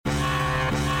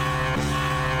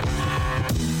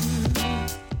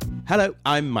Hello,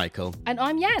 I'm Michael. And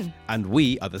I'm Yan. And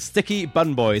we are the Sticky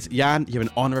Bun Boys. Yan, you're an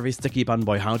honorary Sticky Bun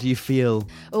Boy. How do you feel?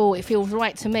 Oh, it feels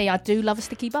right to me. I do love a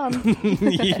sticky bun.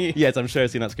 Yes, I'm sure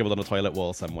I've seen that scribbled on a toilet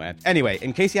wall somewhere. Anyway,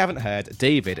 in case you haven't heard,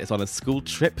 David is on a school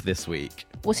trip this week.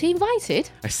 Was he invited?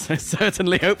 I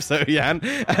certainly hope so, Yan.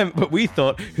 But we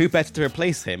thought, who better to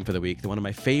replace him for the week than one of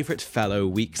my favourite fellow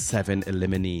Week 7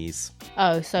 eliminees?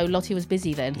 Oh, so Lottie was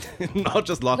busy then. Not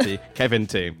just Lottie, Kevin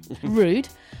too. Rude.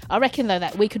 I reckon, though,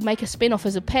 that we could make a spin-off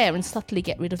as a pair and subtly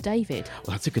get rid of David.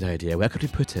 Well, that's a good idea. Where could we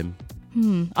put him?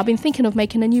 I've been thinking of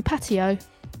making a new patio.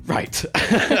 Right.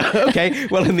 Okay,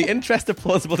 well, in the interest of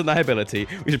plausible deniability,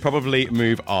 we should probably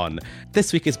move on.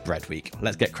 This week is Bread Week.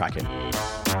 Let's get cracking.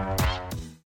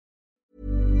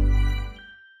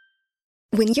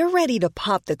 When you're ready to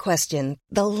pop the question,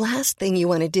 the last thing you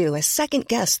want to do is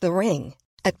second-guess the ring.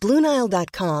 At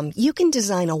BlueNile.com, you can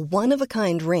design a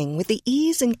one-of-a-kind ring with the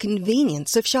ease and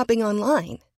convenience of shopping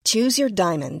online. Choose your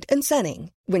diamond and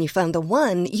setting. When you find the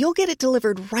one, you'll get it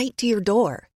delivered right to your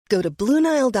door. Go to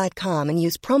BlueNile.com and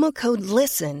use promo code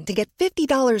LISTEN to get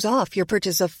 $50 off your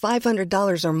purchase of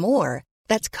 $500 or more.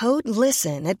 That's code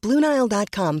LISTEN at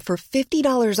BlueNile.com for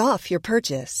 $50 off your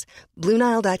purchase.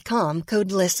 BlueNile.com,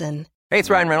 code LISTEN. Hey, it's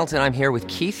Ryan Reynolds, and I'm here with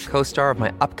Keith, co-star of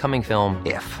my upcoming film,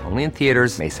 If, only in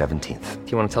theaters May 17th.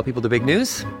 Do you want to tell people the big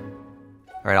news?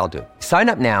 All right, I'll do it. Sign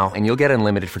up now and you'll get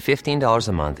unlimited for $15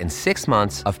 a month and 6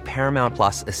 months of Paramount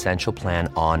Plus Essential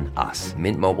Plan on us.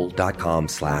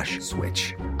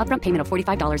 MintMobile.com/switch. Upfront payment of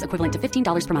 $45 equivalent to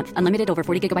 $15 per month. Unlimited over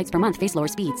 40 gigabytes per month. Face lower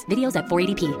speeds. Videos at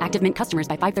 480p. Active Mint customers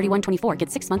by 531.24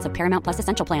 get 6 months of Paramount Plus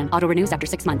Essential Plan. Auto renews after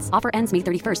 6 months. Offer ends May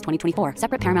 31st, 2024.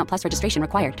 Separate Paramount Plus registration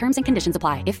required. Terms and conditions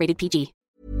apply if rated PG.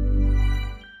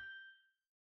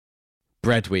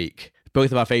 Bread Week.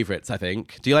 Both of our favourites, I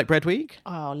think. Do you like Bread Week?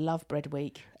 Oh, love Bread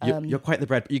Week. You're quite the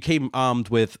bread. You came armed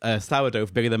with a sourdough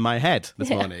bigger than my head this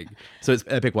morning. So it's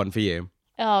a big one for you.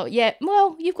 Oh, yeah.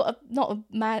 Well, you've got not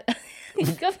a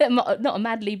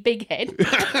madly big head.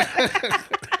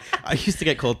 I used to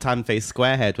get called tan-faced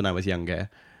squarehead when I was younger.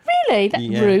 Really? That's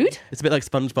rude. It's a bit like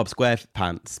SpongeBob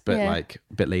SquarePants, but like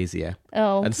a bit lazier.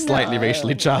 Oh, and slightly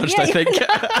racially charged, I think.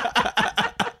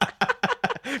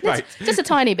 Right. Just a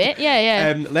tiny bit,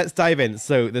 yeah. Let's dive in.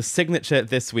 So the signature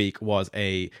this week was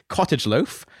a cottage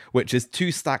loaf, which is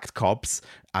 2 stacked cobs,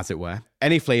 as it were.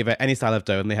 Any flavour, any style of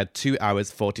dough, and they had 2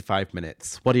 hours, 45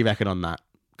 minutes. What do you reckon on that?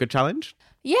 Good challenge?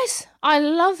 Yes, I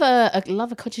love a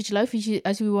cottage loaf,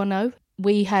 as we all know.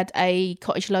 We had a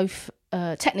cottage loaf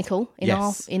technical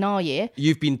in our year.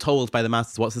 You've been told by the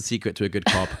masters what's the secret to a good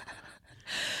cob.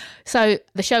 So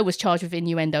the show was charged with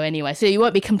innuendo anyway, so you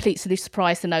won't be completely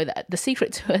surprised to know that the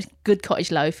secret to a good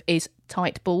cottage loaf is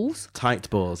tight balls. Tight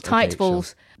balls. Tight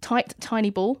balls. Sure.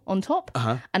 Tiny ball on top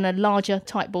and a larger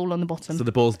tight ball on the bottom. So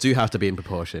the balls do have to be in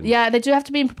proportion. Yeah, they do have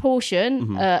to be in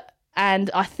proportion.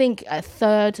 And I think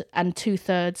 1/3 and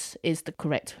 2/3 is the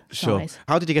correct size.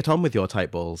 How did you get on with your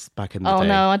tight balls back in the day? Oh,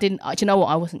 no, I didn't. Do you know what?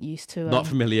 I wasn't used to... Not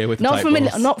familiar with tight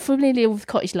balls? Not familiar with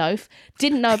cottage loaf.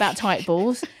 Didn't know about tight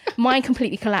balls. Mine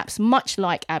completely collapsed, much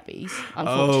like Abby's,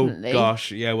 unfortunately. Oh,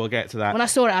 gosh. Yeah, we'll get to that. When I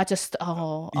saw it, I just...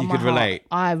 You could relate.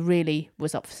 I really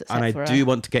was upset for her. And I do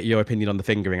want to get your opinion on the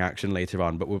fingering action later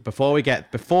on. But before we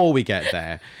get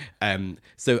there,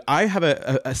 so I have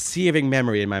a searing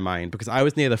memory in my mind because I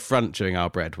was near the front during our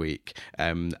Bread Week.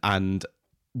 And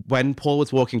when Paul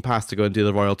was walking past to go and do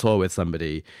the royal tour with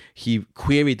somebody, he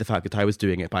queried the fact that I was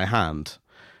doing it by hand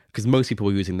because most people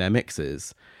were using their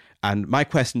mixers. And my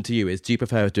question to you is, do you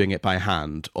prefer doing it by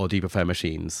hand or do you prefer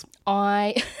machines?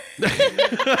 Do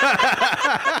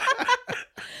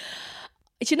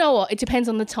you know what? It depends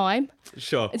on the time.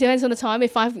 Sure. It depends on the time.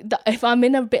 If I'm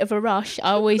in a bit of a rush, I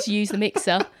always use the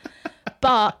mixer.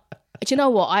 But do you know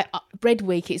what? Bread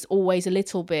Week is always a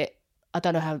little bit... I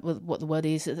don't know what the word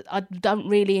is. I don't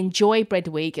really enjoy Bread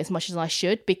Week as much as I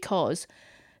should because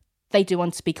they do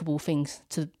unspeakable things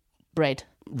to bread.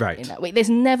 Right. In that week. There's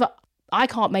never... I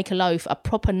can't make a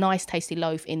proper nice tasty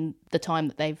loaf in the time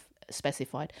that they've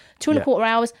specified. 2.25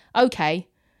 hours, okay.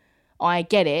 I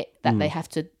get it that they have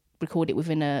to record it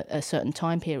within a certain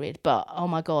time period. But, oh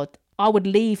my God, I would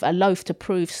leave a loaf to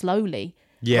prove slowly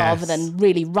rather than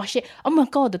really rush it. Oh my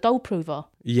God, the dough prover.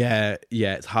 Yeah,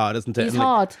 it's hard, isn't it? It's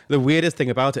hard. The weirdest thing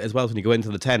about it as well, when you go into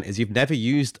the tent, is you've never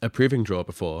used a proving drawer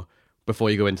before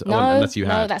you go into unless you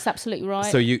have. No, that's absolutely right.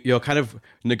 So you're kind of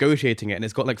negotiating it, and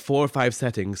it's got like 4 or 5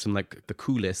 settings from like the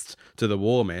coolest to the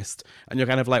warmest, and you're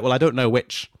kind of like, well, I don't know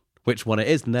which one it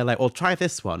is, and they're like, well, try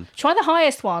this one. Try the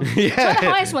highest one. Try the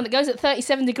highest one that goes at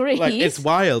 37 degrees. Like, it's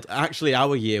wild. Actually,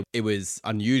 our year, it was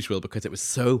unusual because it was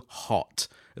so hot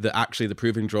that actually the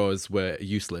proving drawers were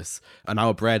useless. And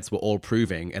our breads were all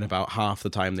proving in about half the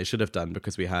time they should have done,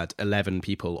 because we had 11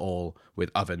 people all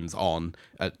with ovens on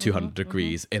at 200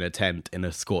 degrees in a tent in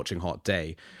a scorching hot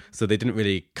day. So they didn't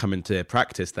really come into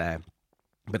practice there.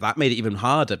 But that made it even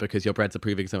harder because your breads are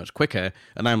proving so much quicker.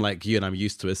 And I'm like you, and I'm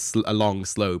used to a long,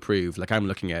 slow prove. Like I'm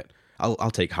looking at,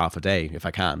 I'll take half a day if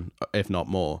I can, if not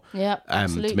more. Yeah,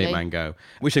 absolutely. To make mine go.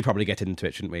 We should probably get into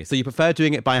it, shouldn't we? So you prefer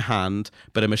doing it by hand,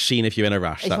 but a machine if you're in a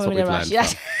rush. That's what we've learned.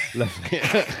 Yes. Lovely.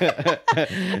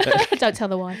 Don't tell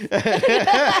the wife.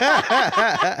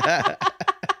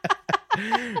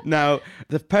 Now,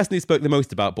 the person who spoke the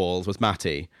most about balls was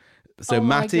Matty. So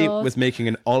Matty was making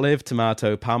an olive,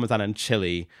 tomato, parmesan and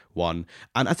chili one.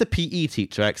 And as a PE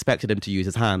teacher, I expected him to use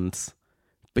his hands.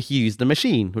 But he used the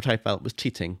machine, which I felt was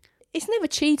cheating. It's never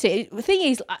cheating. The thing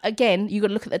is, again, you got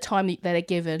to look at the time that they're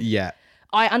given. Yeah.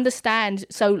 I understand.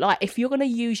 So, like, if you're going to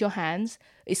use your hands,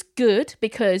 it's good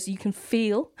because you can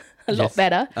feel a lot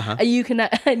better. And you can...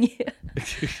 we're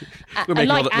making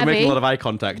a lot of eye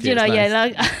contact here. You know,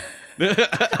 nice.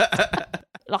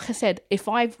 Like I said, if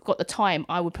I've got the time,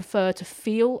 I would prefer to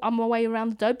feel on my way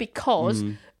around the dough, because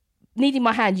kneading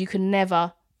my hand, you can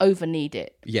never over knead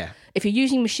it. Yeah. If you're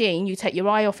using machine, you take your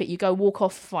eye off it, you go walk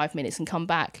off for 5 minutes and come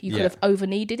back. You could have over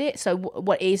kneaded it. So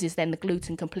what is then the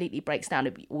gluten completely breaks down.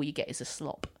 All you get is a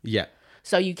slop. Yeah.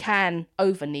 So you can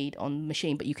over knead on the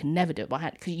machine, but you can never do it by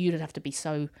hand because you'd have to be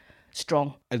so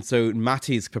strong. And so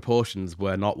Matty's proportions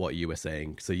were not what you were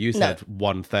saying. So you said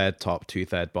 1/3 top,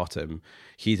 2/3 bottom.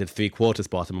 He said 3/4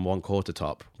 bottom and 1/4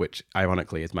 top, which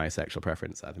ironically is my sexual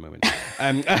preference at the moment.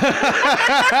 And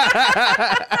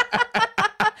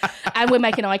we're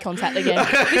making eye contact again.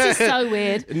 This is so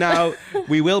weird. Now,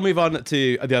 we will move on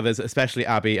to the others, especially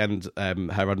Abby and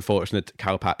her unfortunate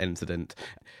cowpat incident.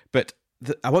 But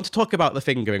I want to talk about the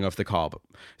fingering of the cob.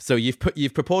 So you've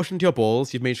proportioned your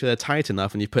balls, you've made sure they're tight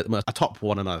enough, and you've put them atop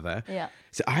one another. Yeah.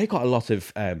 So I got a lot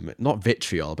of, not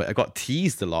vitriol, but I got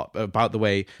teased a lot about the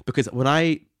way, because when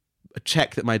I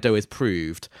check that my dough is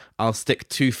proved, I'll stick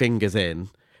 2 fingers in,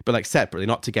 but like separately,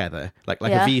 not together, like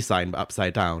a V sign, but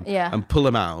upside down, and pull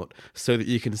them out so that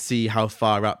you can see how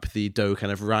far up the dough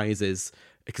kind of rises.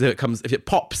 Because if it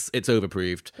pops, it's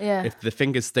overproved. Yeah. If the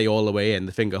fingers stay all the way in,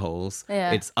 the finger holes,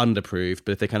 it's underproved.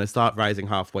 But if they kind of start rising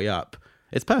halfway up,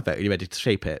 it's perfect. You're ready to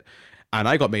shape it. And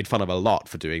I got made fun of a lot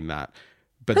for doing that.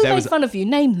 But Who made fun of you?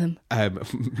 Name them.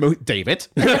 David.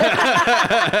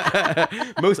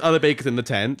 Most other bakers in the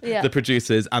tent, the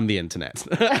producers, and the internet.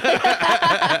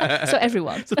 So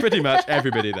everyone. So pretty much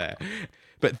everybody there.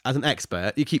 But as an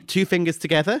expert, you keep 2 fingers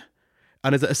together,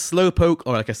 and is it a slow poke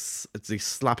or like a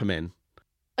slap them in?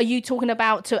 Are you talking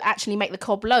about to actually make the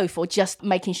cob loaf, or just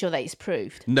making sure that it's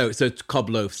proved? No, so it's cob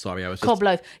loaf. Sorry, I was cob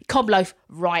loaf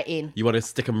right in. You want to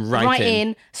stick them right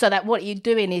in, so that what you're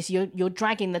doing is you're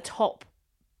dragging the top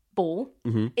ball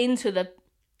into the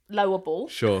lower ball.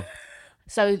 Sure.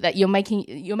 So that you're making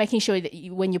sure that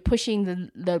when you're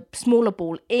pushing the smaller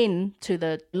ball into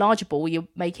the larger ball, you're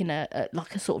making a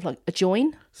sort of a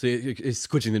join. So you're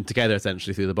squidging them together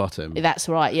essentially through the bottom. That's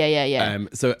right. Yeah.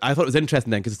 So I thought it was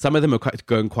interesting then, because some of them are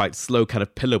going quite slow, kind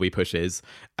of pillowy pushes,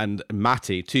 and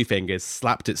Matty, 2 fingers,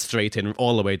 slapped it straight in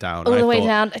all the way down. All the way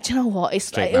down. Do you know what? It was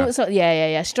straight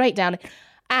down.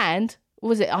 And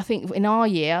was it? I think in our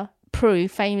year, Prue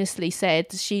famously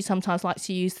said she sometimes likes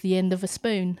to use the end of a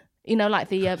spoon. You know, like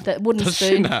the wooden Does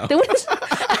spoon. She now? The wooden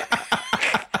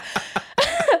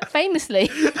famously.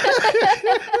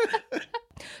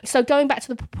 So going back to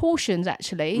the proportions,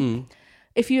 actually,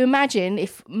 if you imagine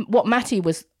what Matty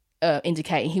was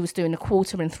indicating, he was doing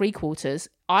 1/4 and 3/4.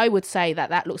 I would say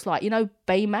that looks like,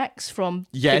 Baymax from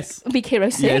Big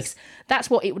Hero 6. Yes. That's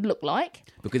what it would look like.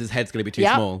 Because his head's going to be too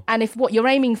small. And if what you're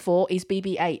aiming for is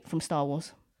BB-8 from Star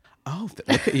Wars. Oh,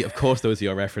 look at you. Of course, those are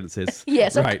your references.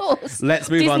 Yes, right. Of course.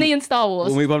 Let's move on. Disney and Star Wars.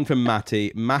 We'll move on from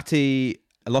Matty. Matty,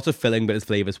 a lot of filling, but his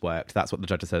flavours worked. That's what the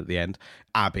judges said at the end.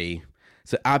 Abby.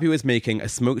 So Abby was making a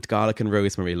smoked garlic and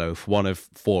rosemary loaf, one of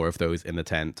 4 of those in the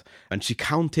tent. And she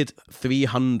counted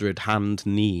 300 hand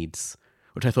kneads,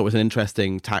 which I thought was an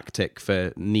interesting tactic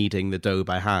for kneading the dough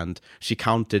by hand. She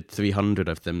counted 300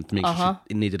 of them to make sure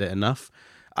she kneaded it enough.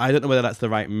 I don't know whether that's the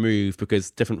right move,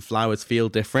 because different flours feel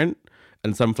different.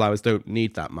 And some flours don't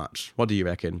need that much. What do you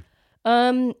reckon?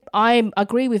 I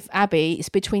agree with Abby. It's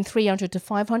between 300 to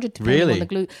 500 depending on the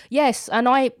gluten. Yes, and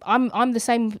I'm the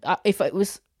same.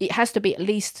 It has to be at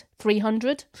least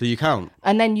 300. So you count,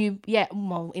 and then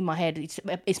in my head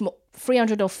it's more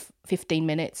 300 or 15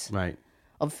 minutes. Right.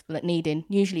 of like, needing.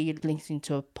 Usually you're listening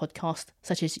to a podcast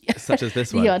such as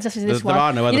this one. Yeah, such as this one. There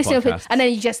are no other podcasts. And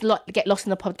then you just get lost in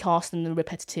the podcast and the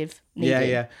repetitive needing.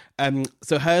 Yeah.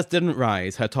 So hers didn't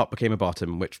rise. Her top became a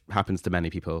bottom, which happens to many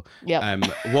people. Yeah.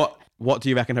 What do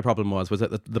you reckon her problem was? Was it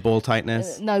the ball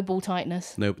tightness? No ball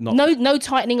tightness. No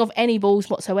tightening of any balls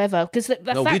whatsoever. Because the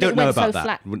fact we don't it know went about so that.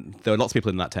 flat. There were lots of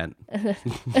people in that tent.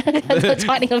 No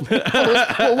tightening of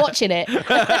balls or watching it.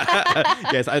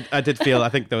 Yes, I did feel. I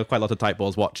think there were quite a lot of tight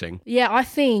balls watching. Yeah, I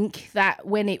think that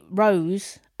when it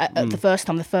rose at the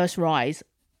first rise,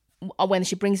 when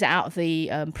she brings it out of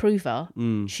the prover,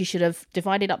 she should have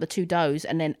divided up the two doughs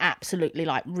and then absolutely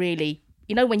like really,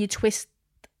 when you twist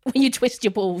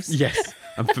your balls. Yes,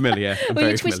 I'm familiar. When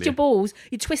you twist your balls,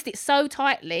 you twist it so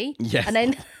tightly. Yes. And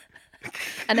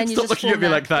then you Stop just looking at me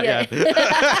like that, yeah.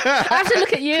 I have to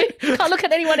look at you. Can't look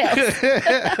at anyone else.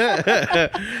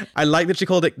 I like that she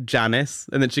called it Janice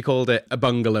and then she called it a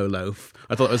bungalow loaf.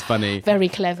 I thought it was funny. Very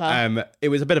clever. It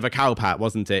was a bit of a cow pat,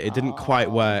 wasn't it? It didn't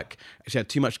quite work. She had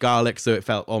too much garlic, so it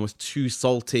felt almost too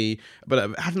salty,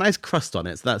 but it had a nice crust on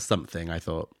it, so that's something, I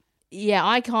thought. Yeah,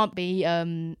 I can't be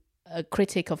a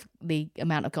critic of the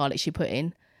amount of garlic she put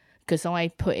in. Because for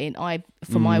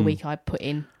my week, I put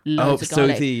in loads of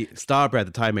garlic. So the star bread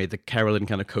that I made, the Carolyn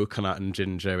kind of coconut and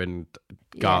ginger and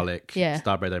garlic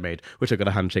star bread I made, which I got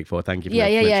a handshake for. Thank you for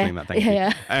mentioning that. Thank you.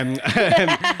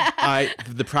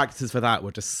 The practices for that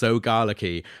were just so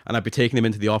garlicky, and I'd be taking them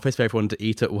into the office for everyone to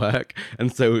eat at work.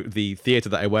 And so the theatre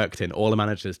that I worked in, all the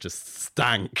managers just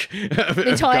stank the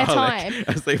entire time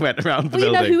as they went around the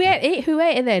building. building. Who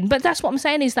ate it then? But that's what I'm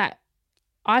saying is that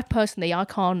I personally, I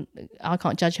can't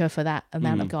judge her for that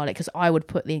amount of garlic because I would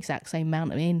put the exact same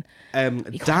amount in.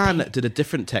 Dan did a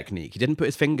different technique. He didn't put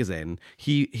his fingers in.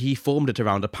 He formed it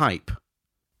around a pipe.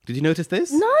 Did you notice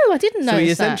this? No, I didn't notice So he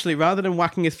essentially, rather than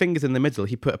whacking his fingers in the middle,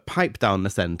 he put a pipe down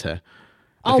the centre.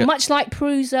 Much like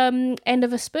Prue's end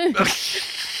of a spoon.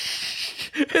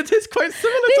 It is quite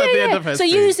similar to the end of her spoon.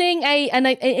 So using an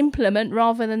implement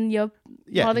rather than your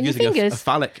fingers. A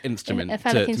phallic instrument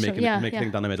to make a thing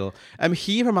down the middle.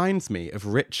 He reminds me of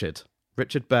Richard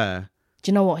Burr.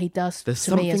 Do you know what he does There's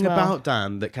to me as well? something about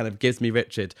Dan that kind of gives me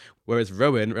Richard, whereas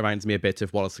Rowan reminds me a bit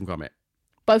of Wallace and Gromit.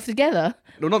 Both together?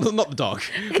 No, not the dog.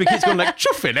 But he's going like,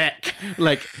 chuffing it.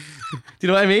 Like, do you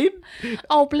know what I mean?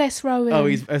 Oh, bless Rowan. Oh,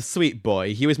 he's a sweet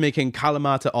boy. He was making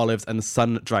Kalamata olives and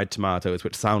sun-dried tomatoes,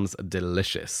 which sounds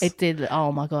delicious. It did.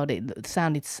 Oh, my God. It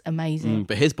sounded amazing.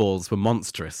 But his balls were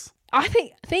monstrous. I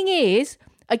think thing is,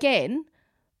 again,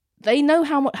 they know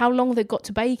how long they've got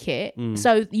to bake it,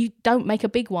 so you don't make a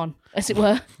big one, as it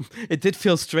were. It did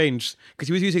feel strange because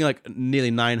he was using like nearly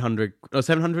 700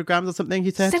 grams or something.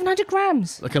 He said 700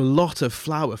 grams, like a lot of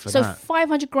flour for so that.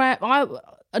 500 grams.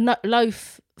 A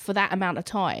loaf for that amount of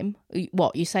time.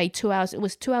 What you say? 2 hours? It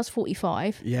was 2 hours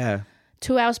 45. Yeah.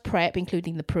 2 hours prep,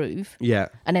 including the proof. Yeah.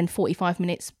 And then 45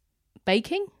 minutes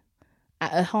baking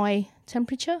at a high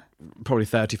temperature. Probably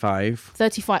 35.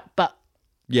 35, but.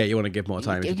 Yeah, you want to give more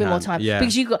time. Give a bit more time. Yeah.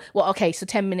 Because you got, so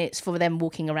 10 minutes for them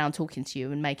walking around talking to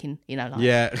you and making, like.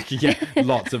 Yeah,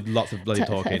 lots of bloody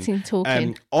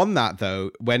talking. On that, though,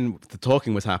 when the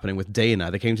talking was happening with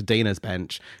Dana, they came to Dana's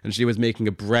bench and she was making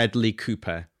a Bradley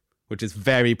Cooper, which is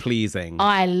very pleasing.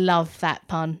 I love that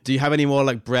pun. Do you have any more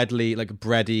like bready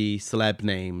celeb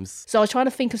names? So I was trying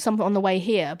to think of something on the way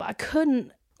here, but I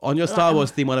couldn't. On your Star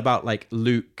Wars theme, what about like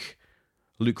Luke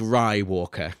Rye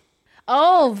Walker?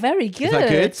 Oh, very good. Is that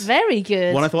good? Very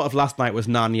good. One I thought of last night was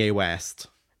Kanye West,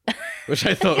 which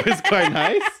I thought was quite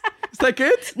nice. Is that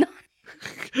good? No.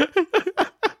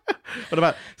 What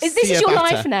about this is your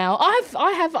life now?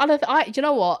 I have other. Do you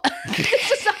know what?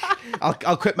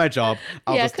 I'll quit my job.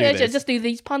 I'll just do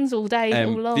these puns all day,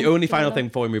 all long. The only final thing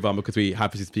before we move on, because we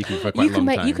have been speaking for quite a long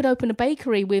time. You could open a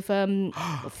bakery with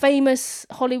famous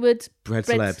Hollywood bread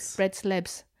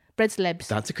celebs.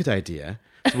 That's a good idea.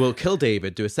 So we'll kill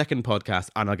David, do a second podcast,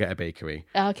 and I'll get a bakery.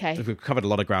 Okay. So we've covered a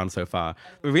lot of ground so far.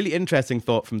 A really interesting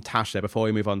thought from Tasha before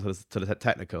we move on to the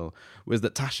technical was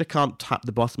that Tasha can't tap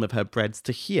the bottom of her breads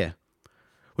to here,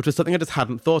 which was something I just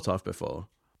hadn't thought of before.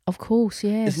 Of course,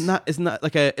 yes. Isn't that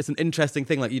like it's an interesting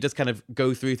thing? Like you just kind of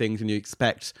go through things and you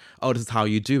expect, oh, this is how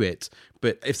you do it.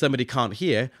 But if somebody can't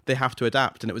hear, they have to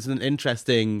adapt. And it was an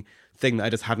interesting thing that I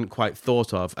just hadn't quite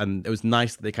thought of. And it was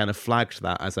nice that they kind of flagged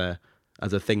that as a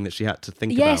thing that she had to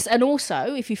think about. Yes, and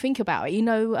also, if you think about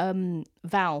it,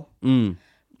 Val.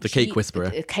 The cake whisperer.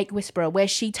 The cake whisperer, where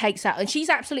she takes out, and she's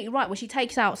absolutely right, when she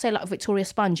takes out, say, like a Victoria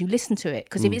sponge, you listen to it,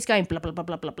 because if it's going blah, blah, blah,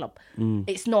 blah, blah, blah,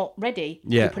 it's not ready.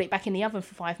 Yeah. You put it back in the oven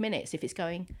for 5 minutes. If it's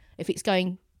going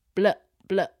blah,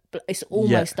 blah, it's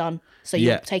almost done. So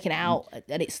you're taking it out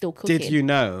and it's still cooking. Did you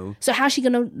know? So how's she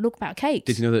going to look about cakes?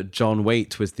 Did you know that John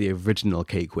Waite was the original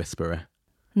cake whisperer?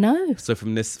 No. So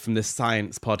from this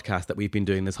science podcast that we've been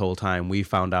doing this whole time, we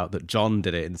found out that John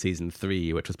did it in season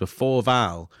 3, which was before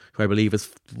Val, who I believe is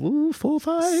 4,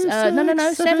 5, 6,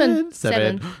 no, 7.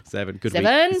 7. Good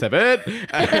 7. week.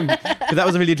 7. But that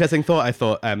was a really interesting thought, I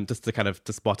thought, just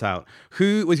to spot out.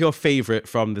 Who was your favourite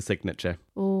from the signature?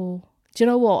 Oh, do you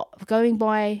know what? Going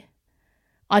by,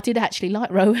 I did actually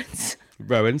like Rowan's.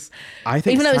 Rowan's. I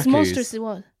think even though it's Saku's. monstrous, it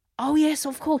was. Oh yes,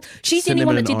 of course. She's the only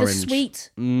one that did the sweet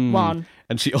one.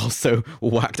 And she also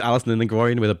whacked Alison in the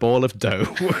groin with a ball of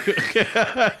dough.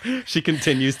 She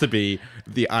continues to be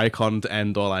the icon to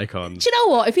end all icons. Do you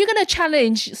know what? If you're going to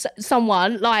challenge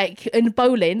someone like in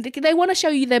bowling, they want to show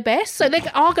you their best, so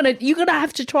you're going to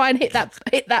have to try and hit that.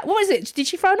 What was it? Did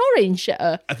she throw an orange at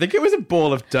her? I think it was a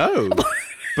ball of dough,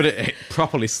 but it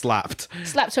properly slapped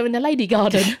her in the lady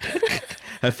garden.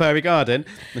 Her fairy garden.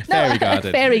 Fairy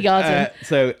garden. Fairy garden.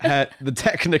 So the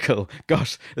technical,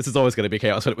 gosh, this is always going to be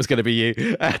chaos, but it was going to be you.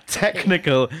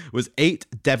 Technical was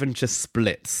 8 Devonshire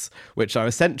splits, which are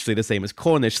essentially the same as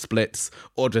Cornish splits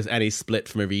or just any split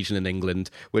from a region in England,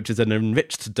 which is an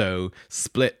enriched dough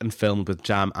split and filmed with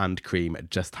jam and cream,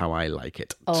 just how I like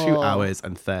it. 2 hours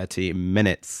and 30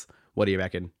 minutes. What do you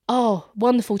reckon? Oh,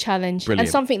 wonderful challenge. Brilliant.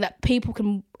 And something that people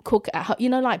can cook at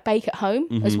home, like bake at home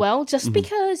as well, just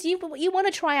because you want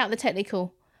to try out the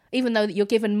technical, even though you're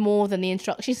given more than the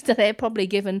instructions that they're probably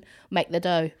given, make the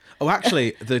dough. Oh,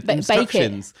 actually, the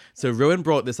instructions, so Rowan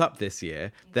brought this up this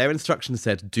year, their instructions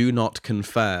said do not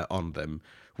confer on them,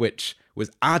 which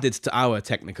was added to our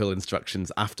technical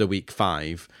instructions after week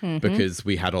 5 because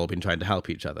we had all been trying to help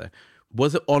each other.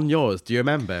 Was it on yours? Do you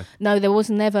remember? No, there was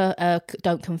never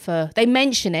don't confer. They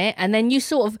mention it and then you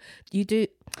do.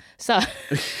 So,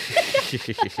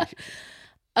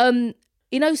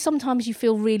 sometimes you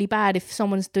feel really bad if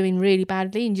someone's doing really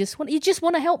badly and you just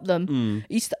want to help them.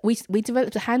 We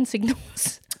developed hand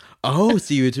signals. Oh,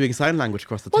 so you were doing sign language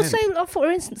across the tent. Well, so for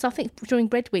instance, I think during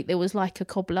bread week there was like a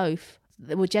cob loaf.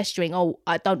 They were gesturing,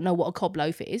 I don't know what a cob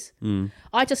loaf is.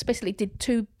 I just basically did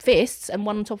 2 fists and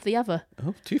one on top of the other.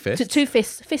 Oh, 2 fists? 2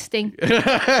 fists, fisting.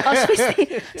 I was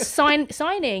fisting,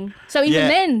 signing. So even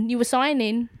then, you were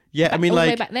signing. Yeah, I mean, all the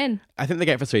like, way back then. I think they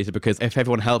get frustrated because if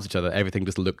everyone helps each other, everything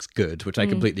just looks good, which I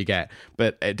completely get.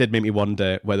 But it did make me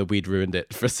wonder whether we'd ruined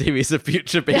it for a series of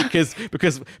future bakers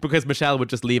because Michelle would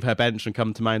just leave her bench and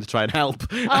come to mine to try and help.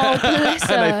 Oh, bless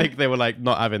her. And I think they were like,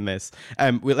 not having this.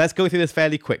 Let's go through this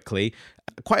fairly quickly.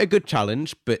 Quite a good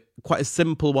challenge, but quite a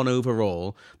simple one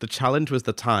overall. The challenge was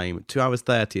the time. 2 hours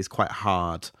 30 is quite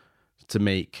hard to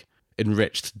make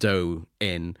enriched dough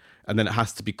in, and then it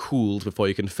has to be cooled before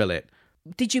you can fill it.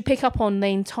 Did you pick up on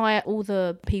all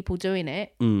the people doing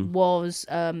it was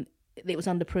it was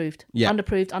underproved? Yeah.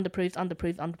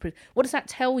 Underproved. What does that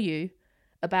tell you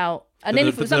about? And then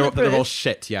if it was they're underproved, all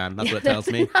shit, Jan. That's what it tells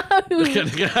me. No,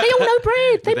 they all know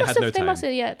bread. They must have.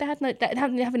 They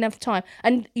hadn't have enough time.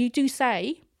 And you do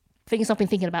say, things I've been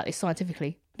thinking about this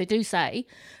scientifically. They do say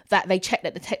that they check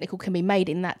that the technical can be made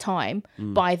in that time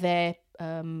by their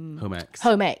home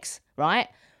ex, right?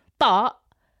 But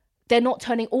they're not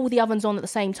turning all the ovens on at the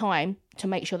same time to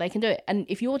make sure they can do it. And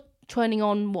if you're turning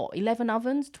on, 11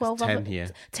 ovens, 12 10 ovens? here.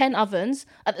 10 ovens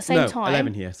at the same time.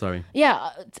 11 here, sorry.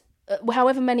 Yeah,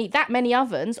 however many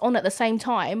ovens on at the same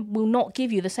time will not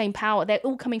give you the same power. They're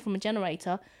all coming from a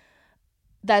generator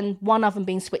than one oven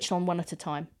being switched on one at a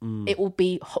time. It will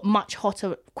be much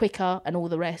hotter, quicker, and all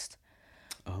the rest.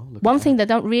 Oh, one thing they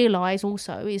don't realise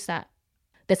also is that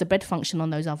there's a bread function on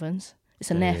those ovens. It's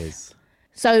a NEF.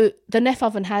 So the NEF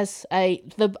oven has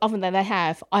the oven that they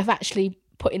have, I've actually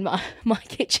put in my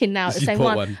kitchen now. The same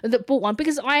one. Bought one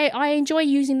because I enjoy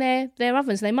using their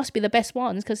ovens. They must be the best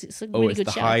ones because it's a really good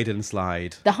show. Oh, it's the hide and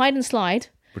slide. The hide and slide.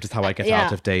 Which is how I get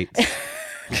out of dates.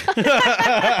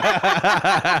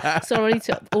 Sorry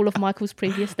to all of Michael's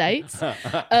previous dates.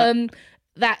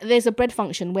 That there's a bread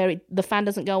function where the fan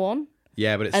doesn't go on.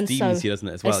 Yeah, but it steams you, doesn't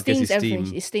it, as well? It gives you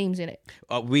steam. It steams in it.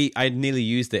 I nearly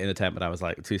used it in a tent, but I was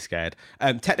like too scared.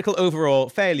 Technical overall,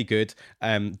 fairly good.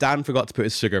 Dan forgot to put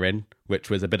his sugar in, which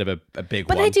was a bit of a big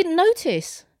one. But they didn't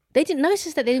notice. They didn't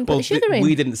notice that they didn't put the sugar in.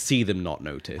 We didn't see them not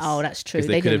notice. Oh, that's true. Because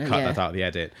they could have cut that out of the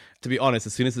edit. To be honest,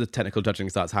 as soon as the technical judging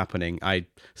starts happening, I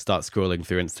start scrolling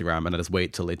through Instagram and I just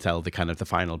wait till they tell the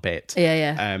final bit.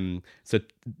 Yeah. So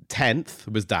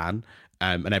 10th was Dan,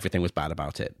 and everything was bad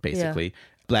about it, basically. Yeah.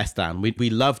 Bless Dan. We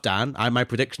love Dan. My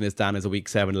prediction is Dan is a week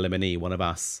 7 eliminee, one of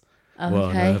us.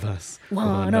 Okay.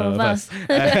 One of us.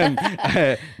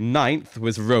 Ninth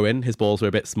was Rowan. His balls were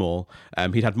a bit small.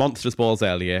 He'd had monstrous balls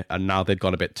earlier, and now they'd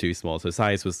gone a bit too small. So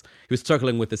he was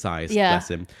struggling with the size. Yeah. Bless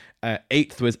him.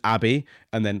 Eighth was Abby,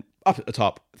 and then up at the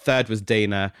top, third was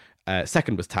Dana.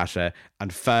 Second was Tasha,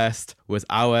 and first was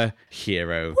our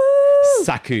hero,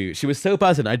 Saku. She was so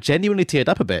buzzing. I genuinely teared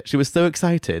up a bit. She was so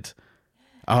excited.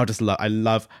 Oh, I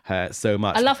love her so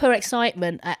much. I love her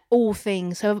excitement at all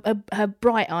things. Her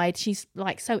bright-eyed. She's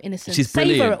like so innocent. She's Save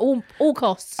brilliant. her at all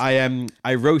costs.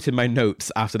 I wrote in my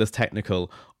notes after this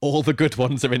technical, all the good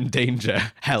ones are in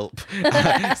danger. Help.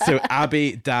 So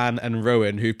Abby, Dan, and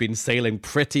Rowan, who've been sailing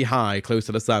pretty high, close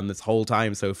to the sun this whole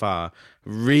time so far,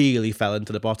 really fell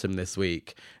into the bottom this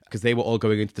week because they were all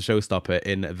going into the showstopper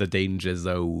in the danger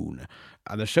zone.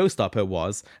 And the showstopper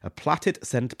was a plaited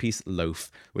centerpiece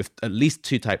loaf with at least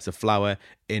 2 types of flour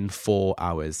in 4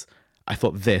 hours. I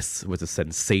thought this was a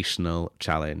sensational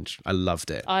challenge. I loved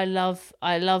it. I love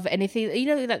anything. You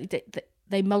know, that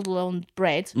they muddle on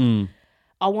bread.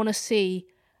 I want to see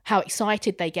how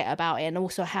excited they get about it and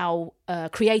also how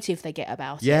creative they get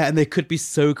about it. Yeah, and they could be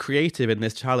so creative in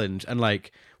this challenge. And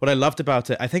like what I loved about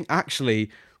it, I think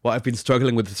actually what I've been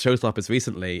struggling with showstoppers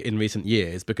in recent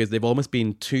years, because they've almost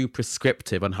been too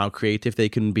prescriptive on how creative they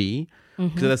can be.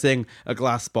 Because they're saying a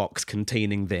glass box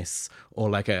containing this, or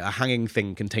like a hanging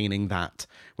thing containing that.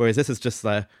 Whereas this is just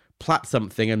plait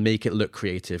something and make it look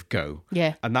creative, go.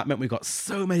 Yeah. And that meant we got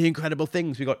so many incredible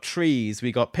things. We got trees,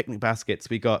 we got picnic baskets,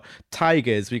 we got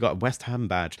tigers, we got a West Ham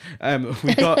badge.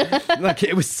 We got, like,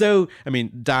 it was so, I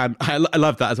mean, Dan, I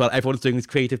love that as well. Everyone's doing these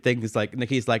creative things. Like,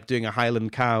 Nikki's like doing a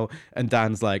Highland cow, and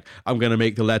Dan's like, I'm going to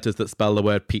make the letters that spell the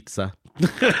word pizza.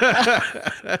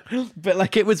 But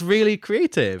like, it was really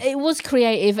creative. It was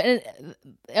creative,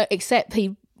 except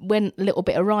he went a little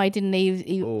bit awry, didn't he?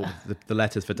 The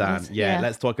letters for Dan. Yeah,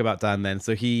 let's talk about Dan then.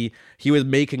 So he was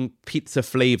making pizza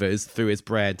flavors through his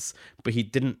breads, but he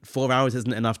didn't. 4 hours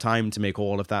isn't enough time to make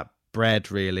all of that bread,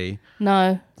 really.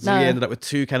 No. So he ended up with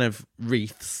 2 kind of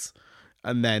wreaths,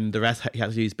 and then the rest he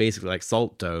had to use basically like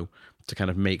salt dough to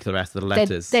kind of make the rest of the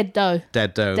letters. Dead dough.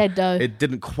 It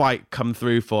didn't quite come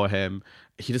through for him.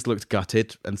 He just looked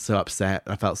gutted and so upset.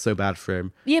 I felt so bad for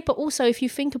him. Yeah, but also if you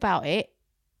think about it,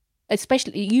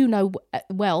 especially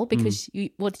well, because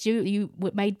you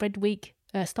made Bread Week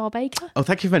Star Baker. Oh,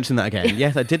 thank you for mentioning that again.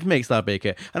 Yes, I did make Star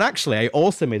Baker, and actually, I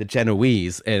also made a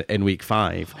Genoese in week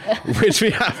 5, which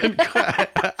we haven't.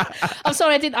 I'm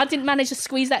sorry, I didn't manage to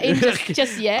squeeze that in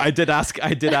just yet. I did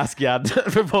ask Jan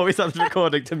before we started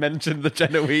recording to mention the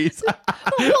Genoese.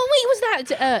 What week was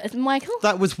that, Michael?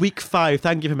 That was week 5.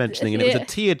 Thank you for mentioning it. It was a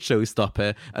tiered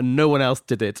showstopper, and no one else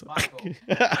did it.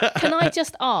 Can I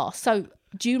just ask? So,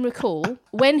 do you recall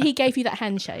when he gave you that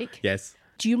handshake? Yes.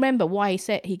 Do you remember why he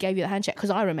said he gave you the handshake? Because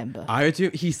I remember. I do.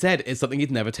 He said it's something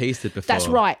he'd never tasted before. That's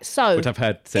right. So, which I've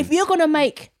heard since. If you're going to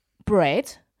make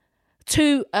bread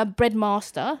to a bread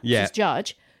master, as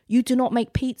judge, you do not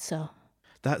make pizza.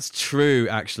 That's true,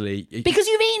 actually. Because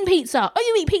you've eaten pizza.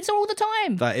 Oh, you eat pizza all the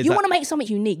time. You want to make something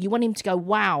unique. You want him to go,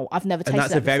 wow, I've never tasted that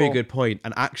before. And that's a very good point.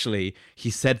 And actually, he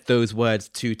said those words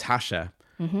to Tasha.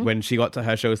 When she got to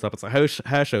her showstopper. So her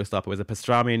showstopper was a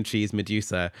pastrami and cheese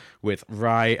Medusa with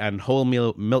rye and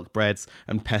wholemeal milk breads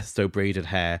and pesto braided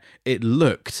hair. It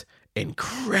looked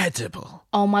incredible.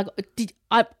 Oh my God.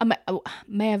 I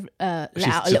may have let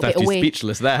out a little bit of weird.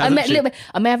 Speechless there, I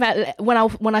may have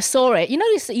when I saw it. You know,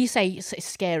 you say it's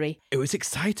scary. It was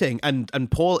exciting, and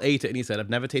Paul ate it and he said,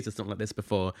 "I've never tasted something like this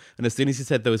before." And as soon as he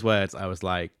said those words, I was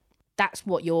like, "That's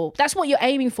what you're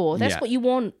aiming for. That's what you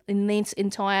want in the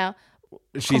entire."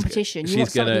 Competition. You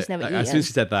want something he's never eaten. As soon as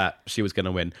she said that, she was going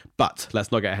to win. But let's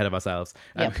not get ahead of ourselves.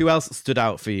 Who else stood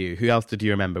out for you? Who else did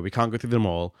you remember? We can't go through them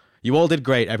all. You all did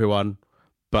great, everyone.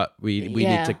 But we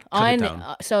need to cut it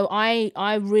down. So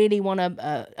I really want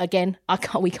to. Again,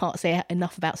 we can't say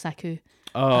enough about Saku.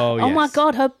 Oh yes. Oh my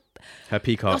God, her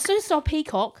peacock. As soon as I saw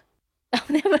peacock, I've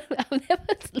never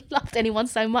loved anyone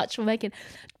so much for making.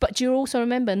 But do you also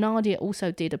remember Nadia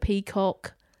also did a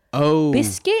peacock? Oh,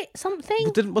 biscuit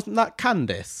something? Wasn't that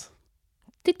Candice?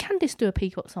 Did Candice do a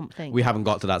peacock something? We haven't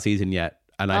got to that season yet,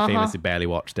 and I famously barely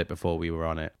watched it before we were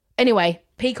on it. Anyway,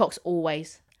 peacocks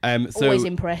always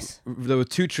impress. There were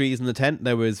 2 trees in the tent.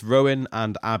 There was Rowan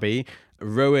and Abby.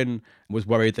 Rowan was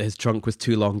worried that his trunk was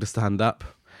too long to stand up,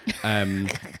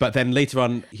 but then later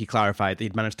on he clarified that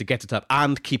he'd managed to get it up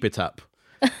and keep it up.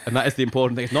 And that is the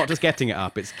important thing. It's not just getting it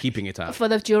up, it's keeping it up. For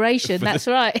the duration, that's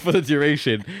right. For the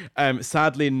duration.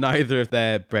 Sadly, neither of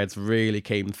their breads really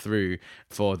came through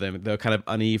for them. They were kind of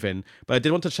uneven. But I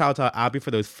did want to shout out Abby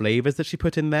for those flavours that she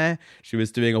put in there. She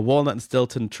was doing a walnut and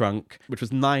Stilton trunk, which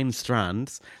was 9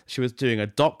 strands. She was doing a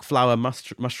dock flower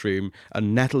mushroom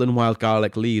and nettle and wild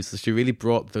garlic leaves. So she really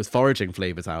brought those foraging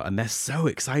flavours out. And they're so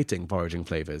exciting, foraging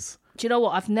flavours. Do you know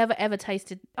what? I've never ever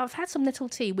tasted. I've had some nettle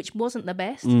tea, which wasn't the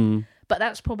best, but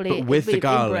that's probably with the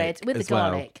garlic, bread, with the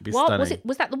garlic. Well,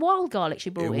 Was that the wild garlic she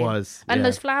brought in? It was, and yeah.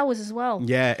 those flowers as well.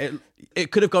 Yeah,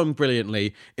 it could have gone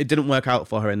brilliantly. It didn't work out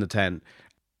for her in the tent.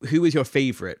 Who was your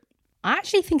favourite? I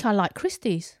actually think I like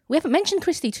Christie's. We haven't mentioned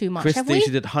Christie too much, have we? She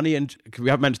did honey and...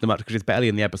 We haven't mentioned them much because she's barely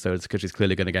in the episodes because she's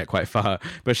clearly going to get quite far.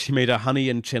 But she made a honey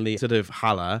and chili sort of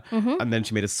challah, and then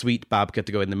she made a sweet babka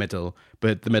to go in the middle.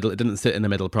 But it didn't sit in the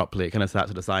middle properly. It kind of sat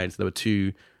to the side. So there were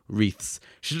 2 wreaths.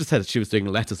 She just said she was doing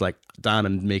letters like Dan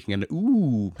and making an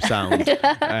ooh sound.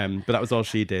 But that was all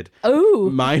she did.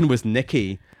 Ooh. Mine was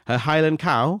Nikki. Her Highland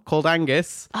cow called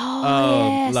Angus. Oh,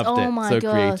 yes. Loved Oh, it. my So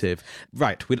God. creative.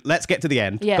 Right, let's get to the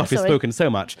end. Yeah, God, we've sorry. spoken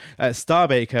so much. Star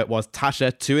Baker was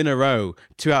Tasha, 2 in a row.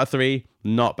 2 out of 3,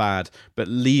 not bad. But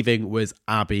leaving was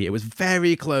Abby. It was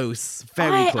very close.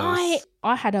 Very close.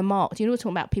 I had a mark. Do you know we're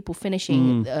talking about people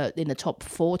finishing in the top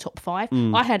 4, top 5?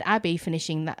 I had Abby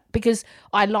finishing that because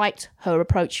I liked her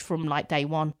approach from like day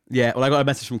one. Yeah, well, I got a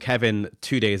message from Kevin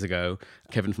 2 days ago,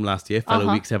 Kevin from last year,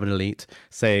 fellow Week 7 elite,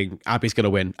 saying Abby's going to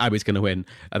win, Abby's going to win.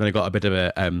 And then I got a bit of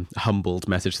a humbled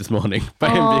message this morning by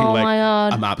him being like, my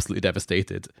God. I'm absolutely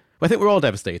devastated. Well, I think we're all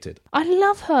devastated. I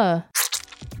love her.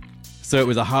 So it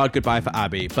was a hard goodbye for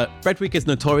Abby, but Bread Week is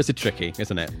notoriously tricky,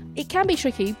 isn't it? It can be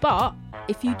tricky, but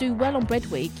if you do well on Bread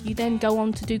Week, you then go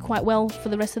on to do quite well for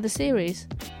the rest of the series.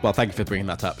 Well, thank you for bringing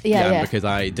that up. Yeah. Because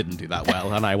I didn't do that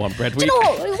well, and I won Bread Do Week. you know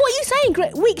what are you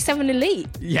saying? Week 7 elite.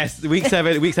 Yes, week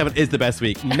 7 is the best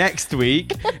week. Next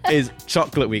week is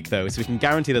Chocolate Week, though, so we can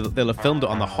guarantee that they'll have filmed it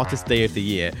on the hottest day of the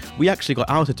year. We actually got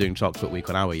out of doing Chocolate Week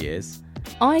on our years.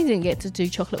 I didn't get to do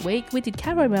Chocolate Week. We did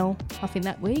Caramel, I think,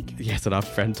 that week. Yes, and our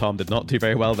friend Tom did not do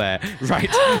very well there. Right.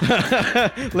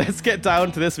 Let's get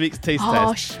down to this week's taste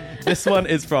test. This one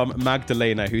is from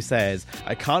Magdalena, who says,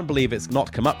 I can't believe it's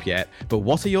not come up yet, but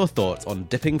what are your thoughts on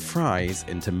dipping fries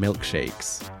into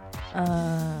milkshakes?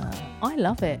 I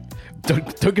love it.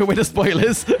 Don't go with the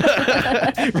spoilers.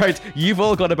 Right, you've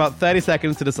all got about 30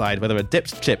 seconds to decide whether a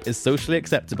dipped chip is socially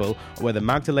acceptable or whether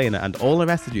Magdalena and all the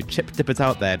rest of you chip dippers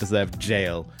out there deserve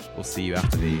jail. We'll see you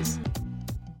after these.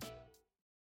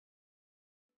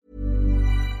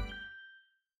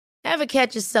 Ever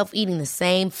catch yourself eating the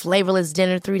same flavorless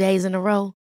dinner 3 days in a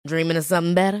row? Dreaming of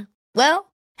something better?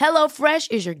 Well,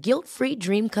 HelloFresh is your guilt-free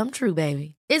dream come true,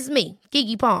 baby. It's me,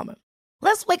 Keke Palmer.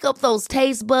 Let's wake up those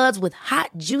taste buds with hot,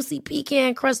 juicy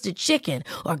pecan-crusted chicken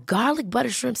or garlic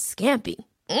butter shrimp scampi.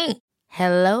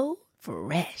 Hello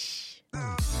Fresh.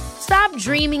 Stop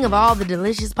dreaming of all the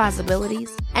delicious possibilities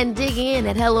and dig in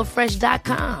at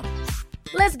HelloFresh.com.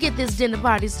 Let's get this dinner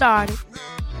party started.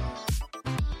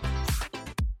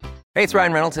 Hey, it's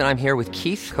Ryan Reynolds, and I'm here with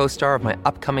Keith, co-star of my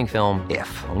upcoming film,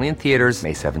 If, only in theaters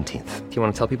May 17th. Do you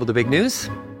want to tell people the big news?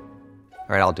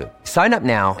 All right, I'll do it. Sign up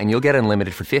now and you'll get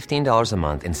unlimited for $15 a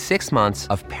month and 6 months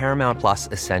of Paramount Plus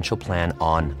Essential Plan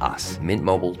on us.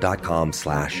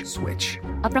 MintMobile.com/switch.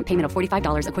 Upfront payment of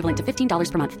 $45 equivalent to $15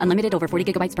 per month. Unlimited over 40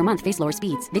 gigabytes per month. Face lower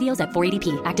speeds. Videos at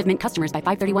 480p. Active Mint customers by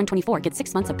 531.24 get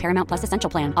 6 months of Paramount Plus Essential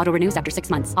Plan. Auto renews after 6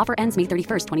 months. Offer ends May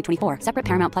 31st, 2024. Separate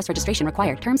Paramount Plus registration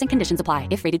required. Terms and conditions apply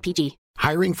if rated PG.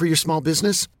 Hiring for your small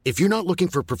business? If you're not looking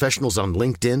for professionals on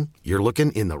LinkedIn, you're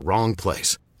looking in the wrong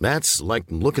place. That's like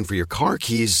looking for your car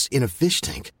keys in a fish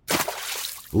tank.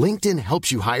 LinkedIn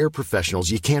helps you hire professionals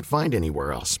you can't find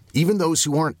anywhere else, even those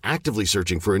who aren't actively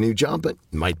searching for a new job but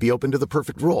might be open to the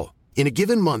perfect role. In a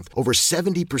given month, over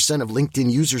 70% of LinkedIn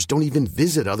users don't even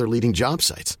visit other leading job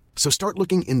sites. So start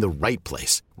looking in the right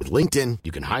place. With LinkedIn,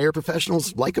 you can hire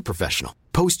professionals like a professional.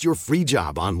 Post your free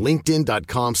job on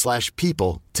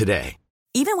linkedin.com/people today.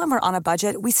 Even when we're on a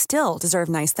budget, we still deserve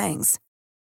nice things.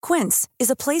 Quince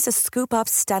is a place to scoop up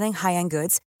stunning high-end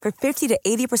goods for 50 to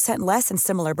 80% less than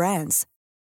similar brands.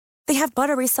 They have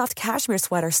buttery soft cashmere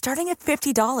sweaters starting at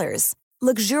 $50,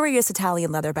 luxurious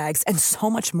Italian leather bags, and so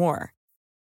much more.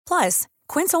 Plus,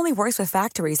 Quince only works with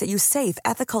factories that use safe,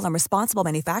 ethical, and responsible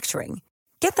manufacturing.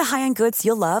 Get the high-end goods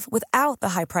you'll love without the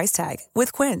high price tag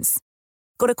with Quince.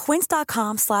 Go to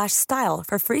quince.com/style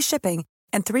for free shipping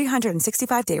and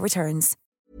 365-day returns.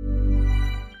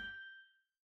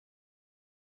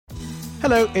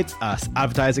 Hello, it's us,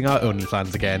 advertising our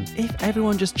OnlyFans again. If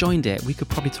everyone just joined it, we could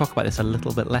probably talk about this a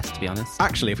little bit less, to be honest.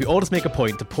 Actually, if we all just make a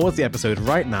point to pause the episode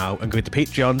right now and go to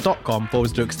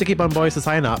patreon.com/StickyBunBoys to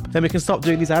sign up, then we can stop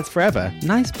doing these ads forever.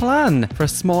 Nice plan. For a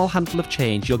small handful of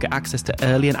change, you'll get access to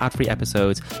early and ad-free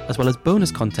episodes, as well as bonus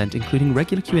content, including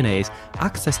regular Q&As,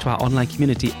 access to our online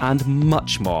community, and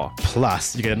much more.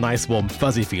 Plus, you get a nice, warm,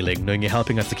 fuzzy feeling knowing you're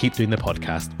helping us to keep doing the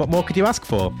podcast. What more could you ask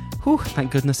for? Whew, thank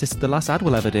goodness this is the last ad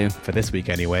we'll ever do. For this week,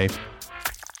 anyway. Do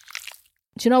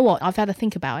you know what? I've had to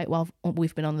think about it while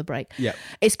we've been on the break. Yeah.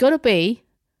 It's got to be,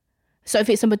 so if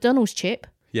it's a McDonald's chip,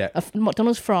 Yeah. a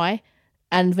McDonald's fry,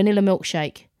 and vanilla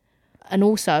milkshake, and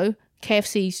also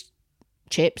KFC's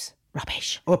chips,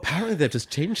 rubbish. Oh, apparently they've just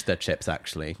changed their chips,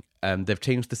 actually. They've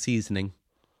changed the seasoning.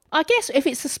 I guess if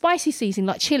it's a spicy seasoning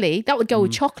like chili, that would go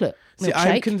with chocolate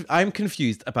milkshake. See, I'm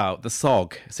confused about the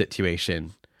SOG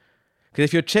situation.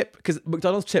 Because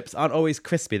McDonald's chips aren't always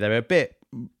crispy. They're a bit,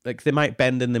 like, they might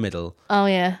bend in the middle. Oh,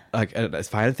 yeah. Like, it's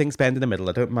fine if things bend in the middle.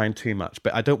 I don't mind too much.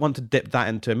 But I don't want to dip that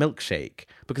into a milkshake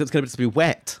because it's going to just be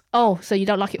wet. Oh, so you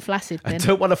don't like it flaccid then? I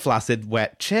don't want a flaccid,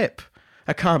 wet chip.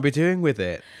 I can't be doing with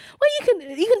it. Well, you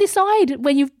can decide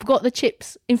when you've got the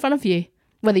chips in front of you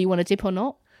whether you want to dip or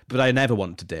not. But I never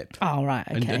want to dip. Oh, right,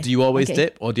 okay. And do you always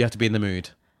dip or do you have to be in the mood?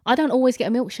 I don't always get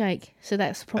a milkshake, so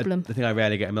that's a problem. I think I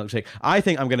rarely get a milkshake. I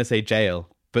think I'm going to say jail.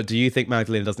 But do you think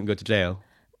Magdalena doesn't go to jail?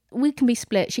 We can be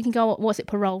split. She can go, what's it,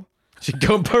 parole? She can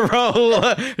go on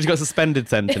parole. She got a suspended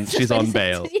sentence. She's on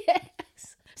bail.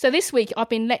 Yes. So this week I've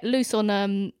been let loose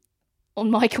on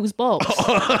Michael's box.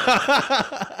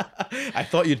 I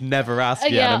thought you'd never ask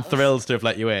you, and I'm thrilled to have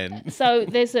let you in. So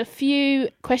there's a few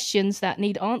questions that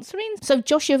need answering. So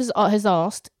Josh has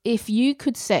asked, if you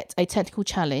could set a technical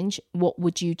challenge, what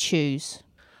would you choose?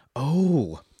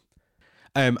 Oh,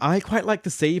 I quite like the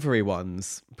savoury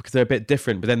ones because they're a bit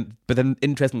different. But then,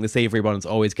 interestingly, the savoury ones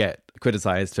always get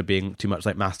criticised for being too much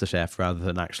like MasterChef rather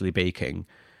than actually baking.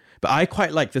 But I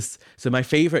quite like this. So my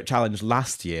favourite challenge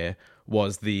last year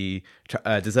was the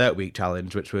dessert week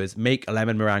challenge, which was make a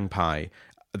lemon meringue pie.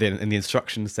 And the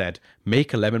instructions said,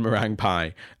 make a lemon meringue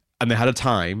pie. And they had a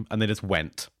time and they just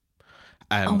went.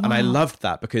 And I loved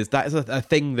that because that is a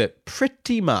thing that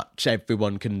pretty much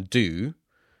everyone can do.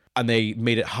 And they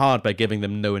made it hard by giving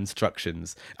them no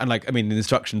instructions. And the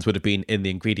instructions would have been in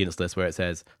the ingredients list where it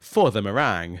says, for the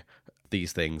meringue,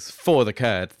 these things, for the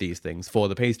curd, these things, for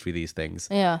the pastry, these things.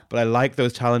 Yeah. But I like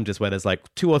those challenges where there's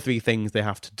like 2 or 3 things they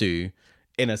have to do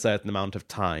in a certain amount of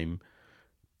time,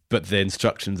 but the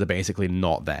instructions are basically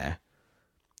not there.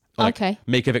 Like, okay.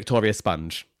 Make a Victoria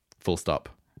sponge, full stop.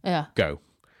 Yeah. Go.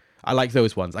 I like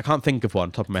those ones. I can't think of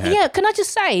one top of my head. Yeah, can I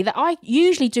just say that I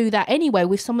usually do that anyway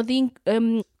with some of the,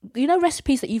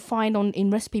 recipes that you find in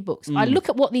recipe books. I look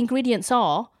at what the ingredients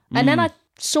are, and then I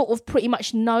sort of pretty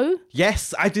much know.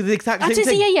 Yes, I do the exact same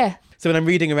thing. Yeah. So when I'm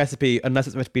reading a recipe, unless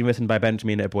it's been written by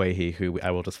Benjamin Eboehi, who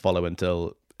I will just follow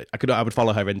until... I would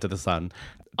follow her into the sun.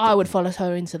 I would follow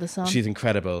her into the sun. She's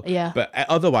incredible. Yeah. But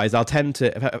otherwise, I'll tend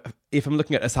to... If I'm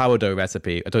looking at a sourdough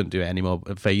recipe, I don't do it anymore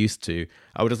if I used to.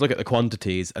 I would just look at the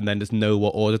quantities and then just know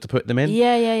what order to put them in.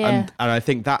 Yeah. And I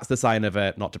think that's the sign of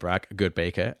not to brag, a good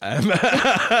baker.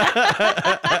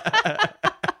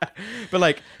 But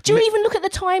like, do you even look at the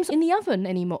times in the oven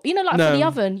anymore? For the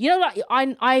oven,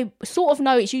 I sort of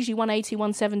know it's usually 180,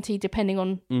 170, depending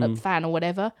on the fan or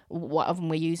whatever, what oven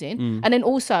we're using. And then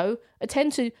also, I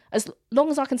tend to, as long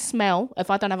as I can smell,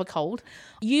 if I don't have a cold,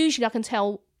 usually I can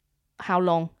tell how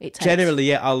long it takes. Generally,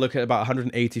 yeah, I'll look at about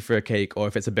 180 for a cake, or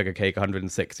if it's a bigger cake,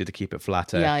 160 to keep it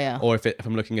flatter. Yeah. Or if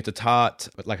I'm looking at a tart,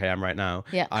 like I am right now.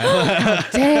 Yeah. How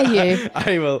dare you?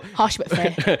 I will. Harsh but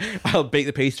fair. I'll bake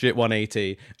the pastry at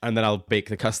 180, and then I'll bake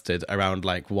the custard around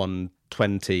like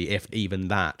 120, if even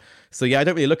that. So yeah, I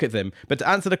don't really look at them. But to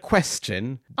answer the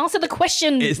question,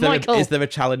 Michael. Is there a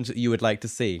challenge that you would like to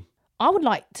see? I would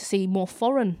like to see more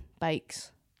foreign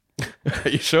bakes. Are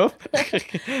you sure?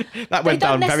 That went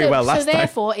down very well last time. So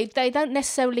therefore, they don't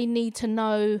necessarily need to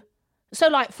know. So,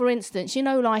 like for instance,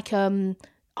 lots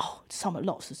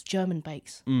of German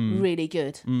bakes, really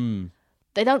good.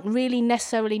 They don't really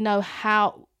necessarily know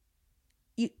how.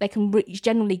 They can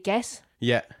generally guess.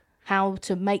 Yeah. How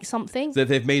to make something. So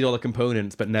they've made all the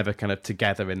components, but never kind of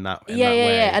together in that way.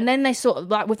 Yeah. And then they sort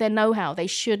of like with their know-how, they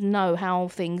should know how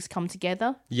things come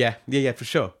together. Yeah, for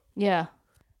sure. Yeah.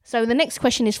 So the next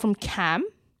question is from Cam,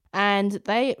 and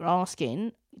they are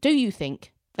asking, do you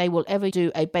think they will ever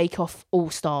do a Bake Off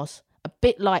All-Stars? A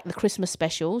bit like the Christmas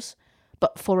specials,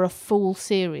 but for a full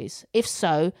series? If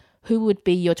so, who would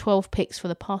be your 12 picks for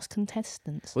the past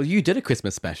contestants? Well, you did a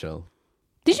Christmas special.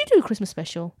 Did you do a Christmas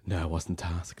special? No, I wasn't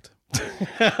tasked.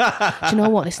 you know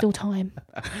what? There's still time.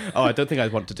 Oh, I don't think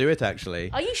I'd want to do it,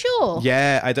 actually. Are you sure?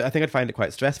 Yeah, I think I'd find it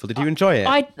quite stressful. Did you enjoy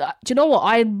it? Do you know what?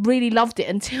 I really loved it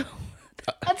until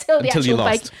the Until you actual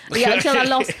lost. Yeah, until I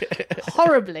lost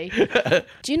horribly.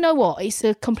 Do you know what? It's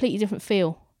a completely different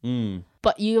feel.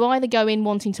 But you either go in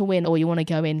wanting to win or you want to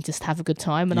go in just have a good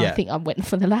time. And I think I went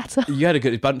for the latter. You had a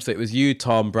good bunch. It was you,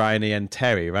 Tom, Bryony, and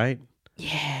Terry, right?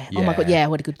 Yeah. Oh my God. Yeah,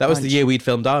 what a good That bunch. was the year we'd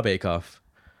filmed our Bake Off.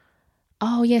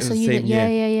 Oh, yeah. So the you same did.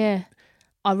 Yeah.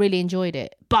 I really enjoyed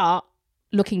it. But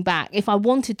looking back, if I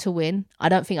wanted to win, I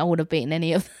don't think I would have beaten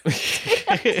any of them.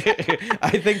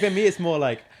 I think for me, it's more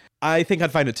like, I think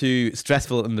I'd find it too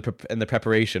stressful in the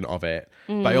preparation of it.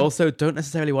 But I also don't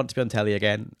necessarily want to be on telly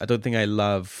again. I don't think I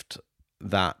loved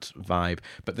that vibe.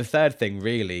 But the third thing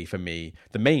really for me,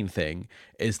 the main thing,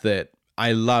 is that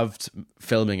I loved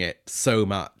filming it so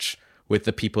much with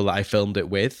the people that I filmed it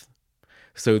with.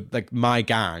 So like my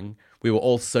gang, we were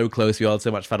all so close, we all had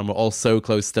so much fun, and we're all so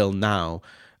close still now.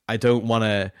 I don't want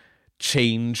to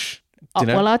change. Do you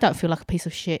know? Well, I don't feel like a piece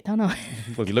of shit, don't I?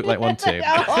 Well, you look like one too.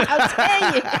 I'll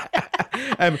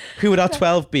tell you. Who would our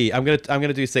 12 be? I'm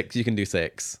gonna do 6. You can do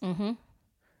 6. I'm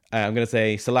gonna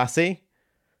say Selassie,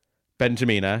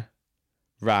 Benjamina,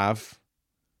 Rav,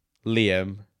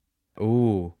 Liam.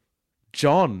 Ooh,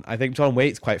 John. I think John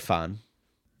Waite's quite fun.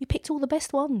 You picked all the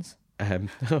best ones.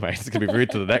 All right, it's gonna be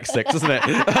rude to the next 6, isn't it?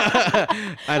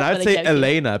 And I'd say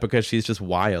Elena because she's just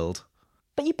wild.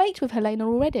 But you baked with Helena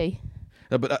already.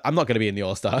 No, but I'm not going to be in the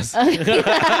All Stars. I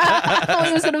thought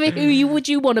it was going to be who would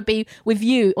you want to be with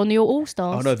you on your All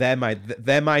Stars? Oh no,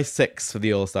 they're my 6 for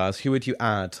the All Stars. Who would you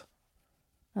add?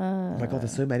 Oh my God,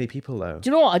 there's so many people though. Do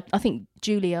you know what? I think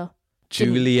Julia.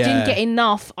 Didn't get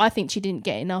enough. I think she didn't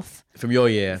get enough from your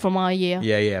year. From our year.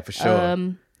 Yeah, for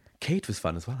sure. Kate was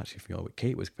fun as well, actually. From your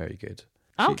Kate was very good.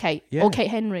 Kate. Yeah. Or Kate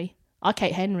Henry.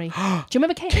 Kate Henry. Do you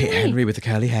remember Kate Henry? Kate Henry with the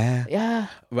curly hair. Yeah.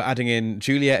 We're adding in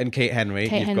Julia and Kate Henry.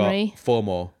 You've got 4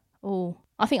 more. Oh,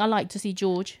 I think I like to see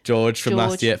George. George from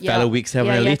last year. Fellow Weeks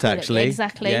Ever Elite, actually.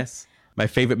 Exactly. Yes. My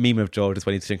favourite meme of George is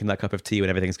when he's drinking that cup of tea when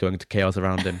everything's going to chaos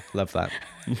around him. Love that.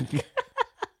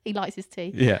 He likes his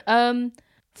tea. Yeah.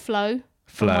 Flo.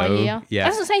 My year. Yeah.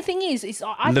 That's the same thing is.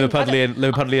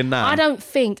 Liverpudlian now. I don't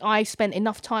think I spent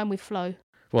enough time with Flo.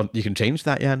 Well, you can change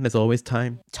that, Jan. There's always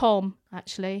time. Tom,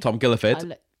 actually. Tom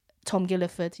Gilliford. Tom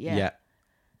Gilliford, yeah. Yeah.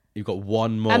 You've got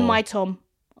one more. And my Tom.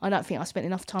 I don't think I spent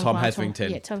enough time with Tom Hetherington.